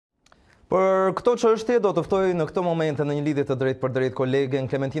Për këto çështje do të ftoj në këtë moment në një lidhje të drejtë për drejtë kolegen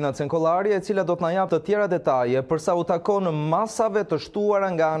Klementina Cenkollari, e cila do të na japë të tjera detaje për sa u takon masave të shtuara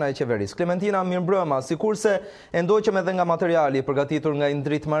nga ana e qeverisë. Klementina, mirëmbrëma, sikurse e ndoqëm edhe nga materiali përgatitur nga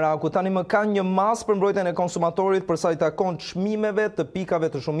Indrit Maraku, tani më ka një mas për mbrojtjen e konsumatorit për sa i takon çmimeve të pikave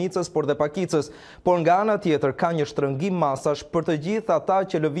të shumicës, por dhe pakicës, por nga ana tjetër ka një shtrëngim masash për të gjithë ata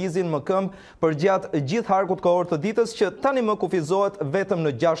që lëvizin më këmbë përgjatë gjithë harkut kohor të ditës që tani më kufizohet vetëm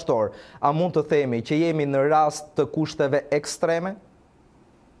në 6 orë. A mund të themi që jemi në rast të kushteve ekstreme?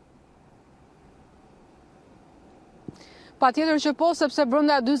 Patjetër që po, sepse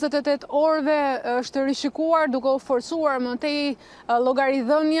brenda 48 orëve është rishikuar duke u forcuar më tej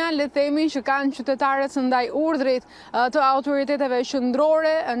llogaridhënia, le të themi, që kanë qytetarët ndaj urdhrit të autoriteteve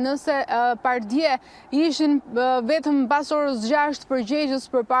qendrore, nëse pardje ishin vetëm pas orës 6 përgjegjës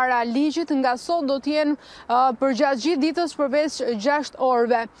përpara ligjit, nga sot do të jenë përgjatë gjithë ditës përveç 6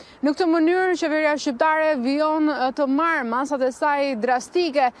 orëve. Në këtë mënyrë qeveria shqiptare vijon të marrë masat e saj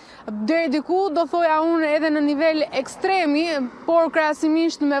drastike, deri diku do thoja unë edhe në nivel ekstrem, por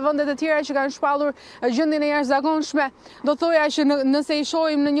krahasimisht me vendet e tjera që kanë shpallur gjendjen e jashtëzakonshme, do thoja që nëse i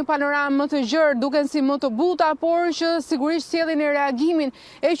shohim në një panoramë më të gjerë duken si më të buta, por që sigurisht sjellin e reagimin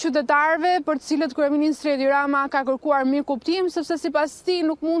e qytetarëve për të cilët kryeministri Edi Rama ka kërkuar mirëkuptim, sepse sipas tij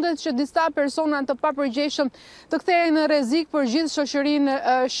nuk mundet që disa persona të papërgjegjshëm të kthehen në rrezik për gjithë shoqërinë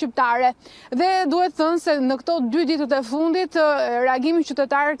shqiptare. Dhe duhet thënë se në këto 2 ditët e fundit reagimi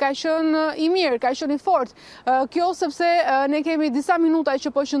qytetar ka qenë i mirë, ka qenë i fortë. Kjo sepse ne kemi disa minuta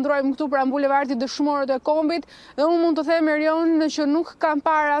që po qëndrojmë këtu pranë bulevardit Dëshmorët e Kombit dhe unë mund të them Erion që nuk kam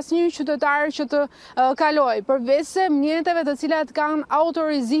parë asnjë qytetar që të kaloj, përveçse mjeteve të cilat kanë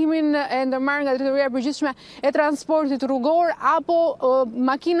autorizimin e ndërmarrë nga Drejtoria e Përgjithshme e Transportit Rrugor apo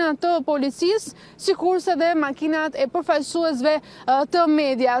makinat të policisë, sikurse dhe makinat e përfaqësuesve të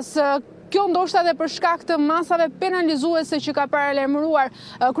medias. Kjo ndoshta edhe për shkak të masave penalizuese që ka paralajmëruar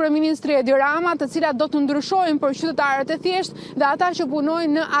kryeministri Edi Rama, të cilat do të ndryshojnë për qytetarët e thjeshtë dhe ata që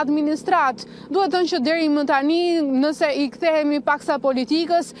punojnë në administrat. Duhet thënë që deri më tani, nëse i kthehemi paksa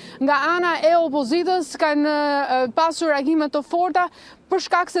politikës, nga ana e opozitës kanë pasur reagime të forta, për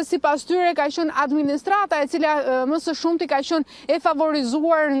shkak se sipas tyre ka qenë administrata e cila më së shumti ka qenë e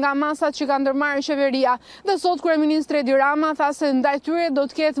favorizuar nga masat që ka ndërmarrë qeveria. Dhe sot kryeministri Edi Rama tha se ndaj tyre do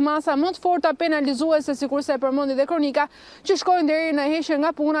të ketë masa më të forta penalizuese, sikurse e përmendi dhe kronika, që shkojnë deri në heqje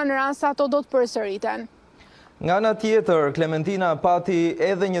nga puna në rast se ato do të përsëriten. Nga ana tjetër, Klementina pati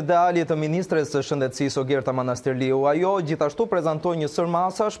edhe një dalje të ministres së shëndetësisë Ogerta Manastirliu. Ajo gjithashtu prezantoi një sër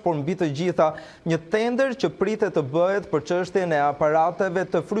masash, por mbi të gjitha një tender që pritet të bëhet për çështjen e aparateve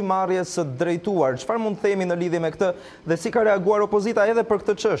të frymarrjes së drejtuar. Çfarë mund të themi në lidhje me këtë dhe si ka reaguar opozita edhe për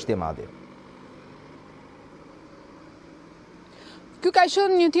këtë çështje, madje? Ky ka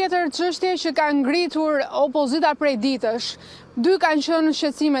qenë një tjetër çështje që ka ngritur opozita prej ditësh. 2 kanë qenë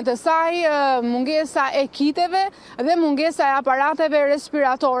shqetësimet e saj, mungesa e kiteve dhe mungesa e aparateve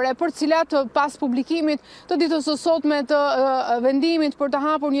respiratore, për cilat pas publikimit të ditës së sotme të vendimit për të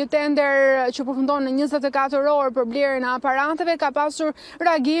hapur një tender që përfundon në 24 orë për blerjen e aparateve, ka pasur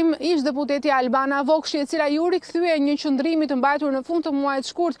reagim ish deputeti Albana Vokshi, e cila ju rikthye një qëndrimi të mbajtur në fund të muajit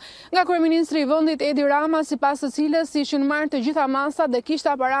shkurt nga kryeministri i vendit Edi Rama, sipas të cilës ishin marrë të gjitha masat dhe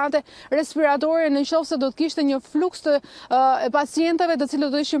kishte aparate respiratore nëse do të kishte një fluks të pacientëve të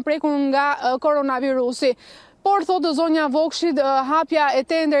cilët do ishin prekur nga koronavirusi. Por, thotë zonja Vokshit, hapja e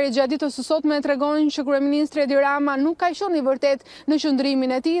tenderit gjatë ditës së sotme tregon që kryeministri Edi Rama nuk ka qenë i vërtet në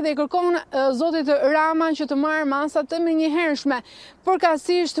qëndrimin e tij dhe i kërkon zotit Rama që të marrë masat të menjëhershme,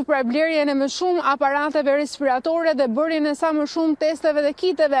 përkatësisht për blerjen e më shumë aparateve respiratore dhe bërjen e sa më shumë testeve dhe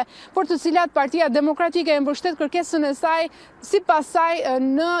kiteve, për të cilat Partia Demokratike e mbështet kërkesën e saj sipas saj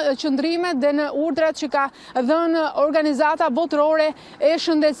në qëndrimet dhe në urdhrat që ka dhënë Organizata Botërore e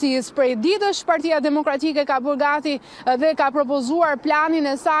Shëndetësisë. Prej ditësh Partia Demokratike ka gati dhe ka propozuar planin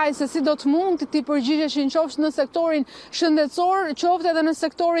e saj se si do të mund të përgjigjeshin qoftë në sektorin shëndetësor, qoftë edhe në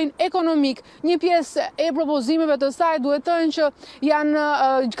sektorin ekonomik. Një pjesë e propozimeve të saj duhet të thënë që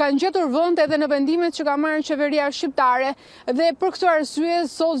kanë gjetur vend edhe në vendimet që ka marrë qeveria shqiptare dhe për këtë arsye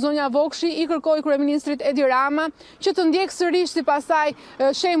sot zonja Vokshi i kërkoi kryeministrit Edi Rama që të ndjekë sërish sipas saj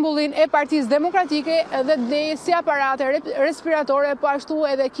shembullin e Partisë Demokratike dhe si aparate respiratore, po ashtu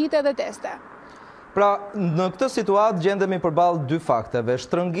edhe kite dhe teste. Pra, në këtë situatë gjendemi përballë dy fakteve,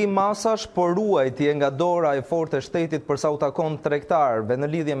 shtrëngim masash, por ruajtje nga dora e fortë e shtetit për sa u takon tregtarëve në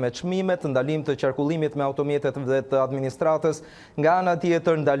lidhje me çmimet, ndalim të qarkullimit me automjetet dhe të administratës, nga ana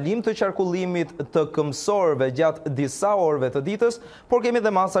tjetër ndalim të qarkullimit të këmbësorëve gjatë disa orëve të ditës, por kemi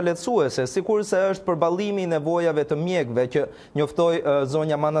dhe masa lehtësuese, sikurse është përballimi i nevojave të mjekëve që njoftoi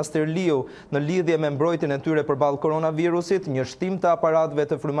zonja Manastirliu në lidhje me mbrojtjen e tyre përballë koronavirusit, një shtim të aparatëve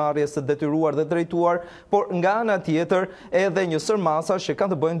të frymarrjes së detyruar dhe drejtuar, por nga ana tjetër edhe një sër masash që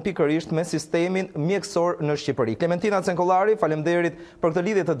kanë të bëjnë pikërisht me sistemin mjekësor në Shqipëri. Klementina Cenkollari, faleminderit për këtë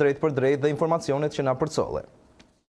lidhje të drejtë për drejtë dhe informacionet që na përcolle.